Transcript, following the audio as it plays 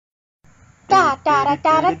da da da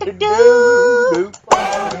da da da do.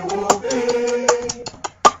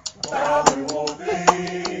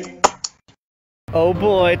 Oh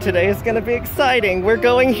boy, today is gonna be exciting. We're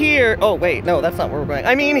going here. Oh wait, no, that's not where we're going.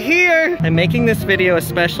 I mean here! I'm making this video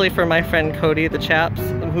especially for my friend Cody the Chaps,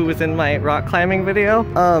 who was in my rock climbing video.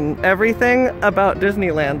 Everything about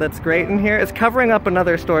Disneyland that's great in here is covering up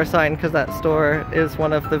another store sign because that store is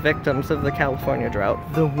one of the victims of the California drought.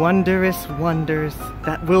 The wondrous wonders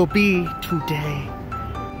that will be today.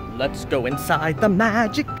 Let's go inside the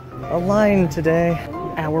magic. A line today.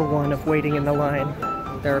 Hour 1 of waiting in the line.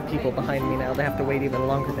 There are people behind me now. They have to wait even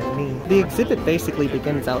longer than me. The exhibit basically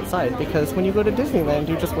begins outside because when you go to Disneyland,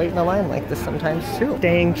 you just wait in a line like this sometimes too.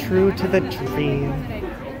 Staying true to the dream.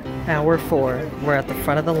 Hour 4, we're at the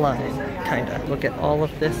front of the line, kinda. Look at all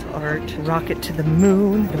of this art. Rocket to the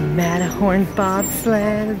moon, the Matterhorn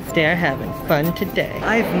bobsleds. They're having fun today.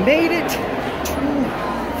 I've made it to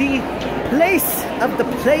the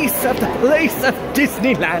place of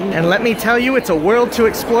Disneyland. And let me tell you, it's a world to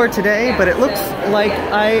explore today, but it looks like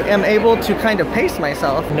I am able to kind of pace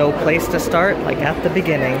myself. No place to start like at the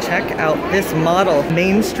beginning. Check out this model,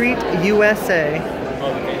 Main Street, USA.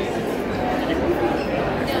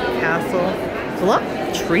 Castle. There's a lot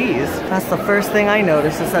of trees. That's the first thing I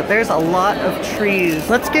noticed, is that there's a lot of trees.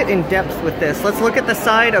 Let's get in depth with this. Let's look at the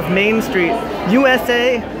side of Main Street,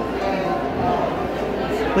 USA.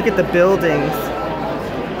 Look at the buildings.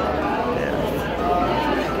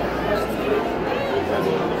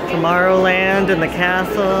 Tomorrowland and the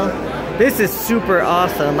castle. This is super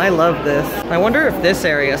awesome. I love this. I wonder if this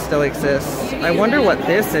area still exists. I wonder what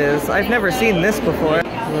this is. I've never seen this before.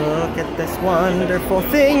 Look at this wonderful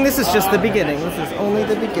thing. This is just the beginning. This is only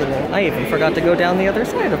the beginning. I even forgot to go down the other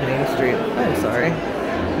side of Main Street. I'm sorry.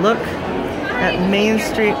 Look at Main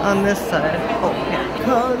Street on this side. Oh, yeah.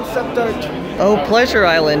 Concept art. Oh, Pleasure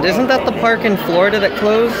Island. Isn't that the park in Florida that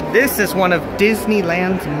closed? This is one of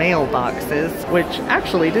Disneyland's mailboxes, which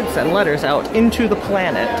actually did send letters out into the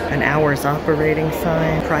planet. An hour's operating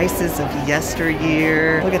sign. Prices of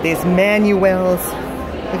yesteryear. Look at these manuals.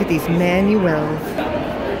 Look at these manuals.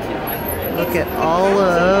 Look at all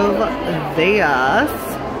of this.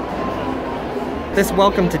 This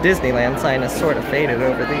Welcome to Disneyland sign has sort of faded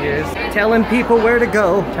over the years. Telling people where to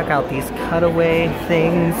go. Check out these cutaway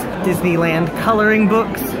things. Disneyland coloring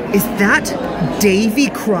books. Is that Davy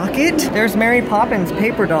Crockett? There's Mary Poppins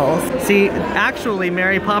paper dolls. See, actually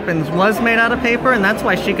Mary Poppins was made out of paper and that's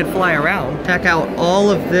why she could fly around. Check out all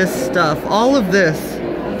of this stuff. All of this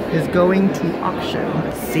is going to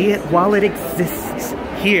auction. See it while it exists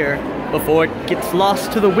here, before it gets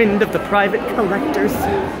lost to the wind of the private collectors.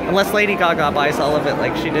 Unless Lady Gaga buys all of it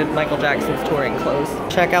like she did Michael Jackson's touring clothes.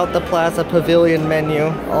 Check out the Plaza Pavilion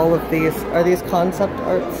menu. All of these, are these concept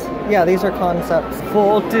arts? Yeah, these are concepts.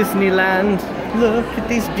 Full Disneyland. Look at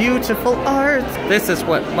these beautiful arts. This is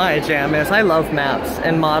what my jam is. I love maps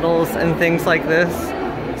and models and things like this.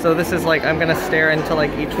 So this is like, I'm gonna stare into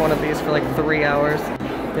like each one of these for like 3 hours.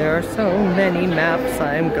 There are so many maps,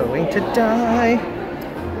 I'm going to die.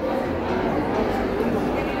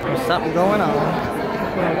 There's something going on.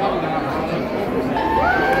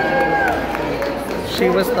 She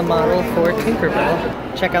was the model for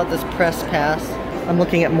Tinkerbell. Check out this press pass. I'm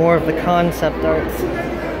looking at more of the concept arts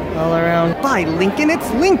all around. By Lincoln, it's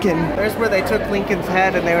Lincoln! There's where they took Lincoln's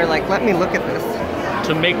head and they were like, let me look at this.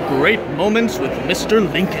 To make great moments with Mr.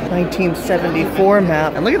 Lincoln. 1974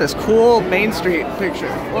 map. And look at this cool Main Street picture.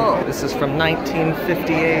 Whoa. This is from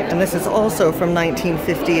 1958. And this is also from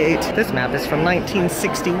 1958. This map is from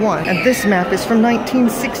 1961. And this map is from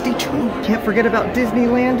 1962. Can't forget about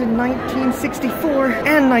Disneyland in 1964.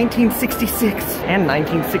 And 1966. And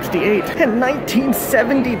 1968. And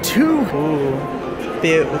 1972. Ooh.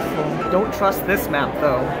 Beautiful. Don't trust this map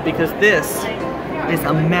though, because this is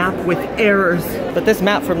a map with errors. But this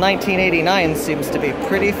map from 1989 seems to be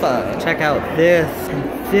pretty fun. Check out this and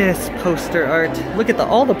this poster art. Look at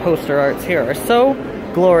all the poster arts here are so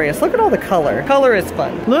glorious. Look at all the color. Color is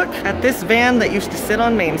fun. Look at this van that used to sit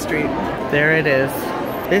on Main Street. There it is.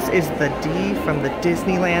 This is the D from the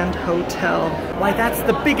Disneyland Hotel. Why, that's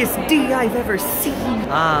the biggest D I've ever seen.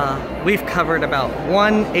 Ah, we've covered about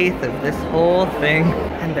 1/8 of this whole thing.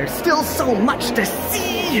 And there's still so much to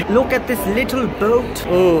see. Look at this little boat.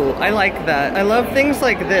 Oh, I like that. I love things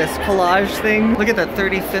like this, collage thing. Look at that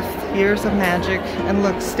 35th Years of Magic. And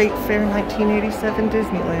look, State Fair 1987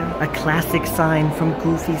 Disneyland. A classic sign from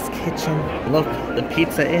Goofy's Kitchen. Look, the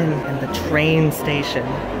Pizza Inn and the train station.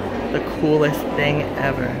 the coolest thing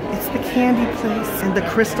ever. It's the candy place and the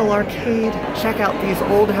Crystal Arcade. Check out these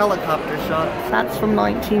old helicopter shots. That's from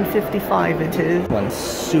 1955 it is. This one's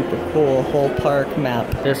super cool, whole park map.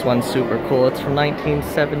 This one's super cool. It's from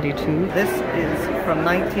 1972. This is from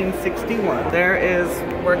 1961. There is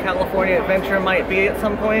where California Adventure might be at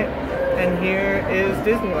some point. And here is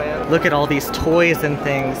Disneyland. Look at all these toys and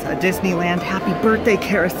things. A Disneyland Happy Birthday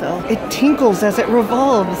carousel. It tinkles as it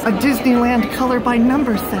revolves. A Disneyland color by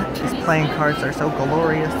number set. These playing cards are so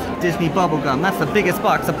glorious. Disney bubblegum. That's the biggest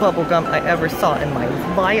box of bubblegum I ever saw in my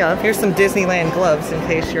life. Here's some Disneyland gloves in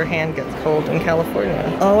case your hand gets cold in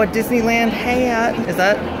California. Oh, a Disneyland hat. Is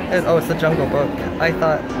that? Oh, it's the Jungle Book. I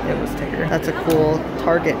thought it was Tigger. That's a cool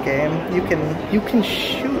Target game. You can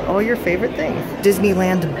shoot all your favorite things.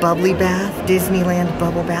 Disneyland bubbly bath, Disneyland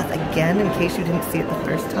bubble bath again, in case you didn't see it the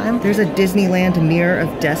first time. There's a Disneyland Mirror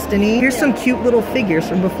of Destiny. Here's some cute little figures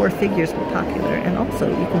from before figures were popular, and also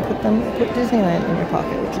you can put Disneyland in your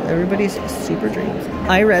pocket, which is everybody's super dreams.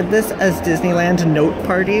 I read this as Disneyland Note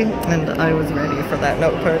Party, and I was ready for that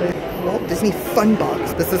note party. Walt Disney Fun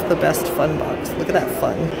Box. This is the best fun box. Look at that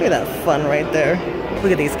fun. Look at that fun right there.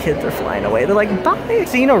 Look at these kids are flying away. They're like, bye!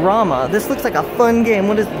 Cinerama. This looks like a fun game.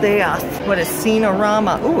 What is this? What is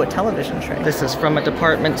Cinerama? Ooh, a television tray. This is from a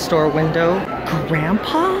department store window.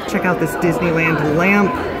 Grandpa? Check out this Disneyland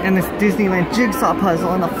lamp and this Disneyland jigsaw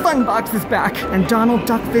puzzle, and the fun box is back. And Donald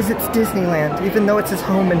Duck visits Disneyland, even though it's his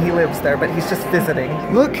home and he lives there, but he's just visiting.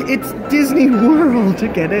 Look, it's Disney World.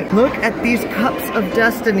 Get it? Look at these cups of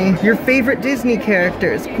destiny. Your favorite Disney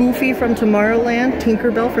characters. Goofy from Tomorrowland,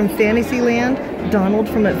 Tinkerbell from Fantasyland, Donald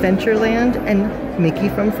from Adventureland, and Mickey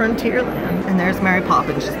from Frontierland. And there's Mary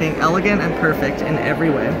Poppins, just being elegant and perfect in every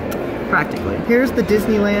way. Practically. Here's the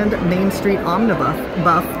Disneyland Main Street Omnibus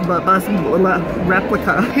bus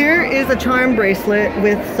replica. Here is a charm bracelet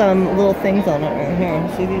with some little things on it right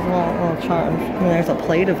here. See these little charms? And there's a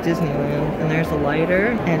plate of Disneyland, and there's a lighter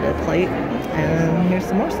and a plate, and here's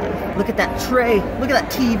some more stuff. Look at that tray. Look at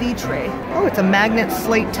that TV tray. Oh, it's a magnet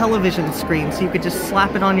slate television screen, so you could just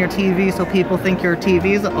slap it on your TV so people think your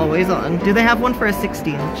TV is always on. Do they have one for a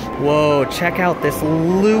 60-inch? Whoa, check out this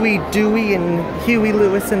Louie, Dewey, and Huey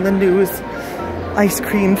Lewis in the News ice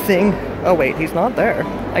cream thing. Oh wait, he's not there.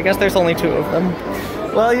 I guess there's only 2 of them.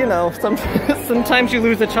 Well, you know, sometimes you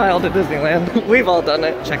lose a child at Disneyland. We've all done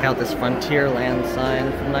it. Check out this Frontierland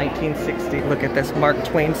sign from 1960. Look at this Mark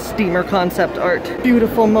Twain steamer concept art.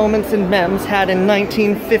 Beautiful moments and memes had in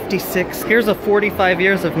 1956. Here's a 45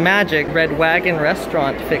 years of magic Red Wagon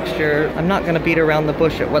restaurant fixture. I'm not gonna beat around the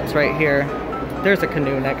bush at what's right here. There's a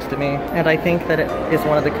canoe next to me, and I think that it is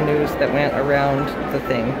one of the canoes that went around the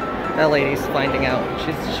thing. That lady's finding out.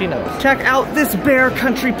 She knows. Check out this Bear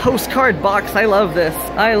Country postcard box. I love this.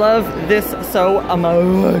 I love this so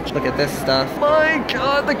much. Look at this stuff. My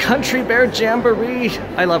God, the Country Bear Jamboree.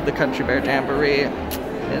 I love the Country Bear Jamboree.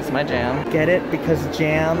 It's my jam. Get it? Because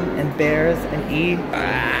jam and bears and E.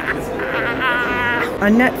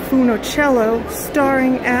 Annette Funicello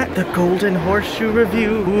starring at the Golden Horseshoe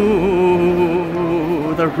Review.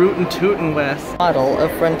 Ooh, the Rootin' Tootin' West. Model of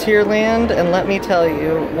Frontierland, and let me tell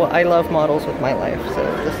you, well, I love models with my life, so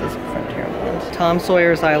this is Frontierland. Tom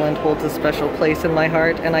Sawyer's Island holds a special place in my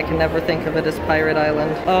heart, and I can never think of it as Pirate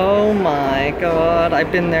Island. Oh my God,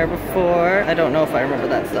 I've been there before. I don't know if I remember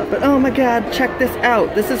that stuff, but oh my God, check this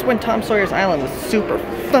out. This is when Tom Sawyer's Island was super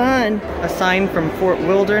fun. A sign from Fort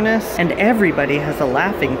Wilderness, and everybody has a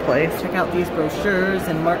laughing place. Check out these brochures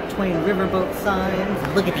and Mark Twain riverboat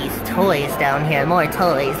signs. Look at these toys down here. More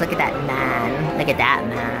toys. Look at that man. Look at that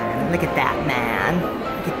man. Look at that man.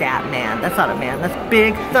 Look at that man. That's not a man. That's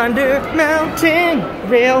Big Thunder Mountain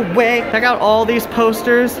Railway. Check out all these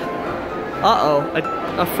posters. Uh-oh.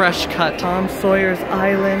 A fresh cut. Tom Sawyer's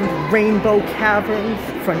Island, Rainbow Caverns,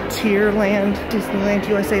 Frontierland, Disneyland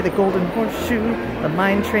USA, the Golden Horseshoe, the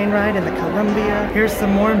Mine Train Ride, and the Columbia. Here's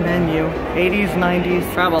some more menu. 80s,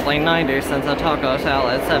 90s, probably 90s since a taco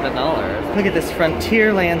salad, $7. Look at this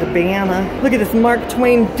Frontierland banana. Look at this Mark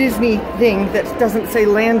Twain Disney thing that doesn't say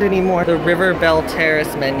land anymore. The River Bell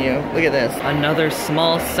Terrace menu. Look at this. Another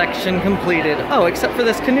small section completed. Oh, except for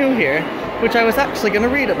this canoe here, which I was actually going to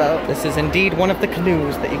read about. This is indeed one of the canoes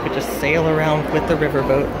that you could just sail around with the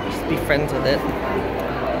riverboat. Just be friends with it.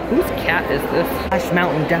 Whose cat is this? Splash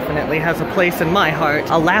Mountain definitely has a place in my heart.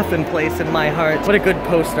 A laughing place in my heart. What a good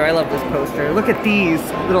poster. I love this poster. Look at these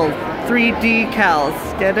little 3D cows.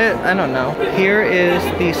 Get it? I don't know. Here is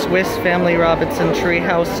the Swiss Family Robinson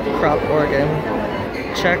Treehouse crop organ.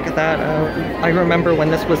 Check that out. I remember when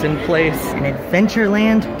this was in place. An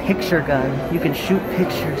Adventureland picture gun. You can shoot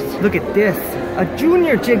pictures. Look at this. A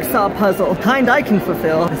junior jigsaw puzzle. Kind I can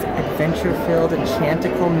fulfill. This adventure-filled,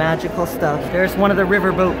 enchantical, magical stuff. There's one of the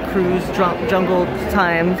riverboat cruise jungle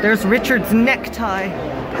times. There's Richard's necktie.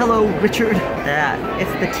 Hello, Richard. That.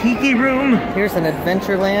 It's the tiki room. Here's an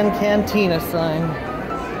Adventureland cantina sign.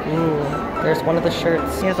 Ooh, there's one of the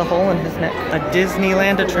shirts. He has a hole in his neck. A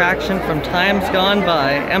Disneyland attraction from times gone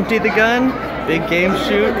by. Empty the gun, big game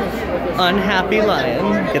shoot, unhappy lion.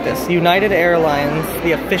 Look at this, United Airlines,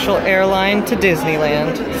 the official airline to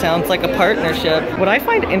Disneyland. Sounds like a partnership. What I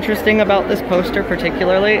find interesting about this poster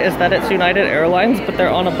particularly is that it's United Airlines, but they're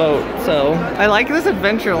on a boat, so. I like this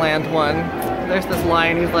Adventureland one. There's this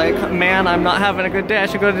line, he's like, man, I'm not having a good day, I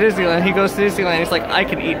should go to Disneyland. He goes to Disneyland, he's like, I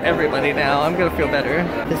can eat everybody now, I'm gonna feel better.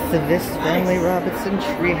 The Civis Family Robinson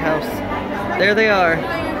Treehouse. There they are,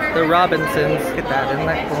 the Robinsons. Look at that, isn't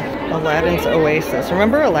that cool? Aladdin's Oasis.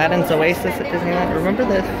 Remember Aladdin's Oasis at Disneyland? Remember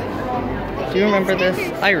this? Do you remember this?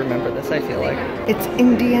 I remember this, I feel like. It's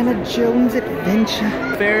Indiana Jones Adventure.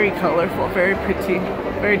 Very colorful, very pretty,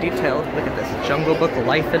 very detailed. Look at this, Jungle Book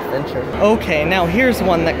Life Adventure. Okay, now here's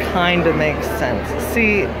one that kind of makes sense.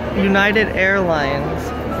 See, United Airlines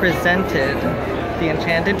presented the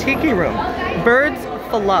Enchanted Tiki Room. Birds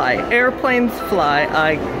fly, airplanes fly,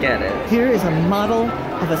 I get it. Here is a model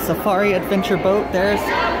of a safari adventure boat. There's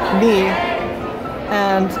me,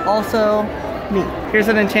 and also me. Here's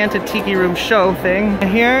an Enchanted Tiki Room show thing. And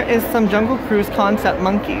here is some Jungle Cruise concept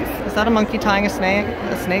monkeys. Is that a monkey tying a snake?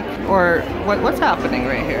 Or what's happening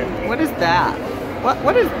right here? What is that?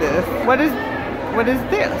 What is this? What is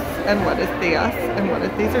this? And what is this? And what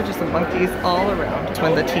is these are just the monkeys all around. It's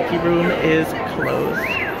when the Tiki Room is closed.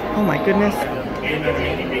 Oh my goodness.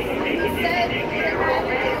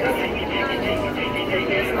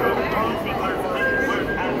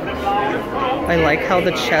 I like how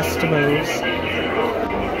the chest moves.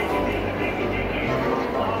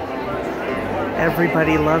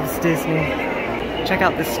 Everybody loves Disney. Check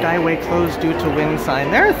out the Skyway closed due to wind sign.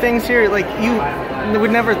 There are things here like you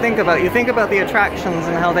would never think about. You think about the attractions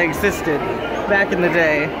and how they existed back in the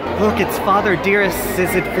day. Look, it's Father Dearest's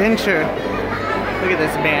adventure. Look at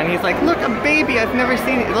this man. He's like, look, a baby. I've never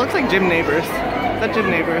seen it. It looks like Jim Neighbors. Is that Jim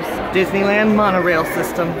Neighbors? Disneyland monorail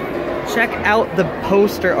system. Check out the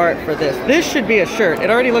poster art for this. This should be a shirt. It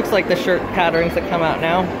already looks like the shirt patterns that come out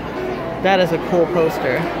now. That is a cool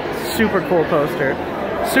poster. Super cool poster.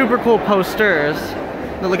 Super cool posters.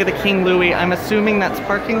 Look at the King Louis. I'm assuming that's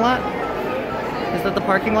parking lot. Is that the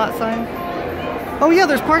parking lot sign? Oh yeah,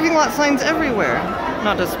 there's parking lot signs everywhere.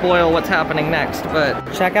 Not to spoil what's happening next,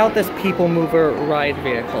 but check out this people mover ride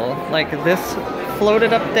vehicle. Like this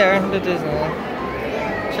floated up there to Disneyland.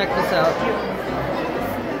 Check this out.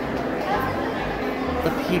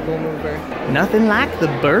 The people mover. Nothing like the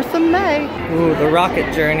birth of May. Ooh, the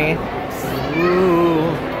rocket journey.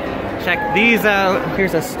 Ooh. Check these out.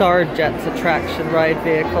 Here's a Star Jets attraction ride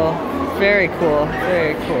vehicle. Very cool,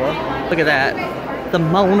 very cool. Look at that. The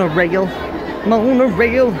monorail.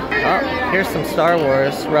 Monorail. Oh, here's some Star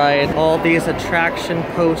Wars ride. All these attraction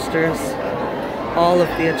posters. All of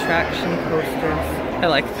the attraction posters. I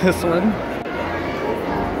like this one.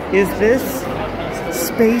 Is this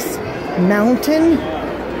Space Mountain?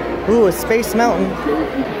 Ooh, a Space Mountain.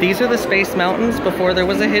 These are the Space Mountains before there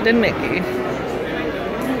was a hidden Mickey.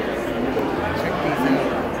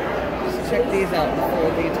 Check these out in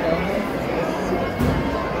full detail.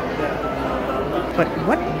 But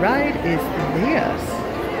what ride is this?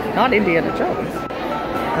 Not Indiana Jones.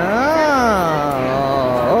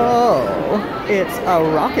 Oh, it's a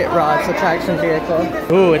Rocket Rod's attraction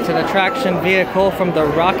vehicle. Ooh, it's an attraction vehicle from the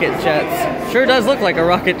Rocket Jets. Sure does look like a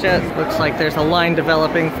rocket jet. Looks like there's a line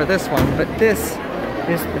developing for this one, but this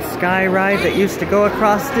is the sky ride that used to go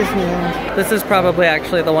across Disneyland. This is probably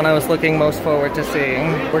actually the one I was looking most forward to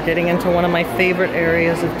seeing. We're getting into one of my favorite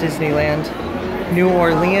areas of Disneyland. New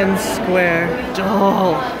Orleans Square.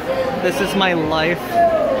 Oh, this is my life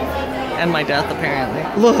and my death apparently.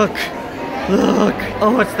 Look, look.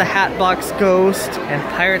 Oh, it's the Hatbox Ghost and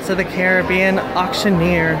Pirates of the Caribbean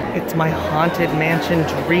Auctioneer. It's my Haunted Mansion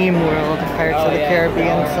Dream World. Pirates of the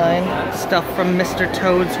Caribbean sign. Stuff from Mr.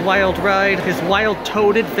 Toad's Wild Ride, his Wild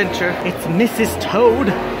Toad Adventure. It's Mrs. Toad.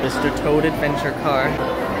 Mr. Toad Adventure car.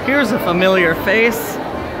 Here's a familiar face.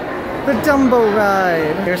 The Dumbo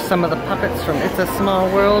ride. Here's some of the puppets from It's a Small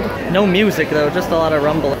World. No music though, just a lot of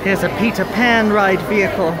rumble. Here's a Peter Pan ride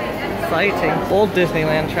vehicle. Exciting. Old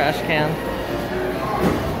Disneyland trash can.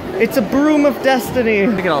 It's a broom of destiny.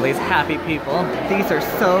 Look at all these happy people. These are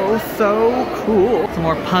so cool. Some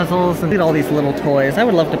more puzzles, and look at all these little toys. I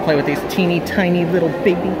would love to play with these teeny tiny little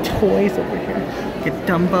baby toys over here. Look at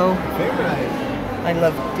Dumbo. I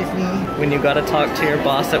love Disney. When you gotta talk to your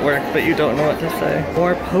boss at work, but you don't know what to say.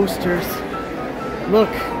 More posters.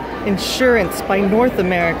 Look, insurance by North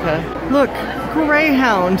America. Look,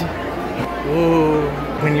 Greyhound. Ooh,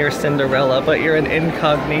 when you're Cinderella, but you're in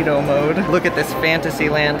incognito mode. Look at this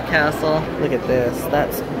Fantasyland castle. Look at this,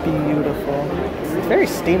 that's beautiful. It's very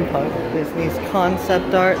steampunk. Disney's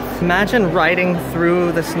concept art. Imagine riding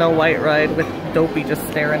through the Snow White ride with Dopey just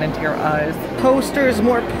staring into your eyes. Posters,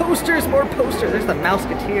 more posters, more posters. There's the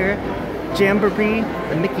Mouseketeer, Jamboree,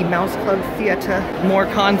 the Mickey Mouse Club Theater. More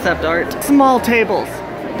concept art. Small tables.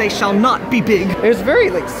 They shall not be big. There's very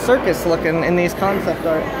like circus looking in these concept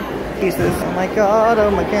art pieces. Oh my god, oh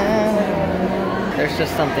my god. There's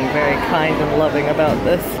just something very kind and loving about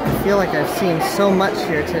this. I feel like I've seen so much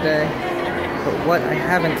here today, but what I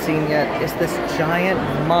haven't seen yet is this giant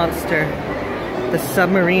monster. The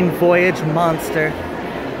submarine voyage monster.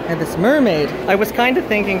 And this mermaid. I was kind of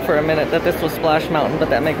thinking for a minute that this was Splash Mountain, but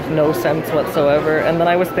that makes no sense whatsoever. And then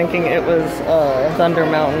I was thinking it was Thunder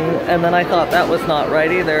Mountain, and then I thought that was not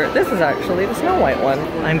right either. This is actually the Snow White one.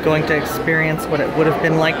 I'm going to experience what it would have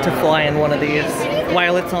been like to fly in one of these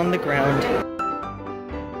while it's on the ground.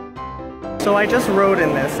 So I just rode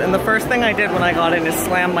in this, and the first thing I did when I got in is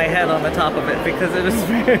slam my head on the top of it because it is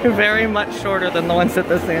very, very much shorter than the ones at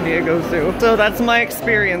the San Diego Zoo. So that's my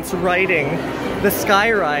experience riding the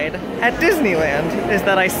Sky Ride at Disneyland, is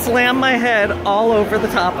that I slammed my head all over the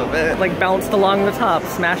top of it, like bounced along the top,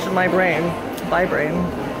 smashing my brain. My brain.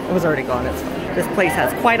 It was already gone, it's fine. This place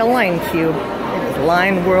has quite a line queue. It is the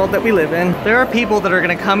line world that we live in. There are people that are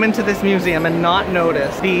gonna come into this museum and not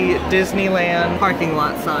notice the Disneyland parking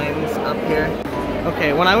lot signs up here.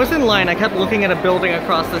 Okay, when I was in line, I kept looking at a building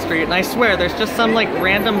across the street, and I swear there's just some like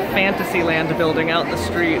random Fantasyland building out the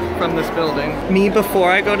street from this building. Me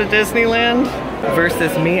before I go to Disneyland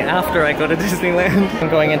versus me after I go to Disneyland. I'm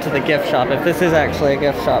going into the gift shop, if this is actually a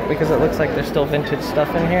gift shop, because it looks like there's still vintage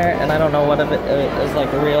stuff in here, and I don't know what of it is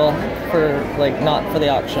like real for, like, not for the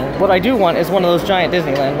auction. What I do want is one of those giant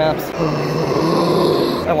Disneyland maps.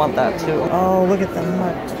 I want that too. Oh, look at the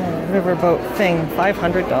riverboat thing.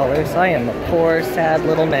 $500. I am a poor, sad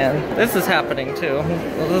little man. This is happening too.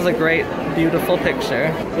 Well, this is a great, beautiful picture.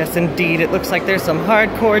 Yes, indeed. It looks like there's some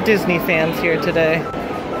hardcore Disney fans here today.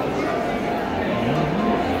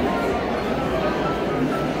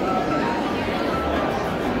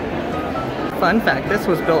 Fun fact, this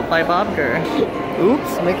was built by Bob Gurr.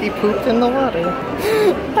 Oops, Mickey pooped in the water.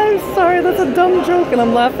 I'm sorry, that's a dumb joke and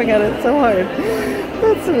I'm laughing at it so hard.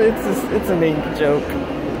 It's an ink joke.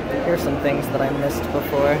 Here's some things that I missed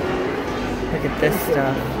before. Look at this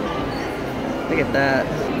stuff. Look at that.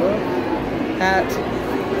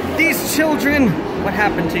 Hat. These children! What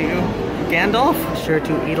happened to you? Gandalf? Sure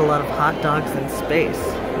to eat a lot of hot dogs in space.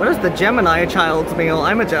 What is the Gemini child's meal?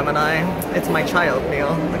 I'm a Gemini. It's my child meal.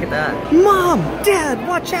 Look at that. Mom! Dad!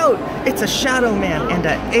 Watch out! It's a shadow man and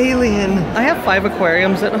an alien. I have 5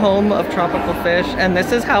 aquariums at home of tropical fish, and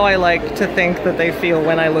this is how I like to think that they feel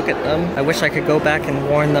when I look at them. I wish I could go back and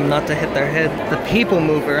warn them not to hit their head. The people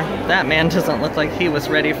mover. That man doesn't look like he was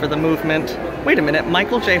ready for the movement. Wait a minute,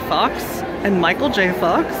 Michael J. Fox? And Michael J.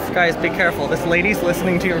 Fox? Guys, be careful. This lady's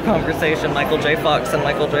listening to your conversation, Michael J. Fox and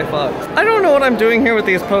Michael J. Fox. I don't know what I'm doing here with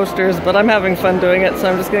these posters, but I'm having fun doing it, so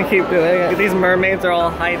I'm just gonna keep doing it. These mermaids are all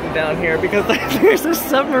hiding down here because there's a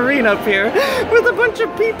submarine up here with a bunch of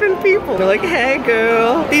peeping people. They're like, hey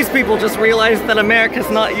girl. These people just realized that America's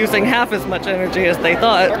not using half as much energy as they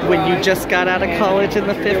thought. When you just got out of college in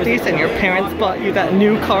the 50s and your parents bought you that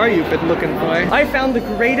new car you've been looking for. I found the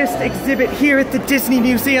greatest exhibit here at the Disney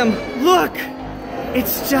Museum. Look!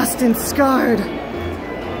 It's Justin Scarred.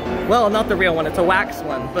 Well, not the real one, it's a wax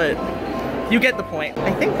one, but you get the point.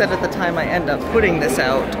 I think that at the time I end up putting this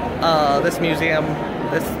out, this museum,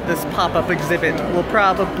 this pop-up exhibit will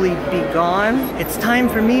probably be gone. It's time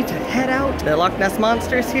for me to head out. The Loch Ness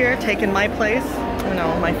Monster's here, taking my place. You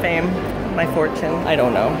know, my fame, my fortune, I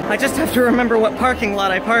don't know. I just have to remember what parking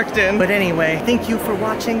lot I parked in. But anyway, thank you for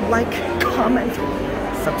watching. Like, comment,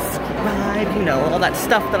 subscribe, you know, all that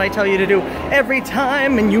stuff that I tell you to do every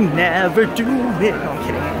time and you never do it. No, I'm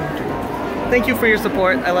kidding. Thank you for your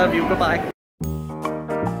support. I love you. Bye-bye.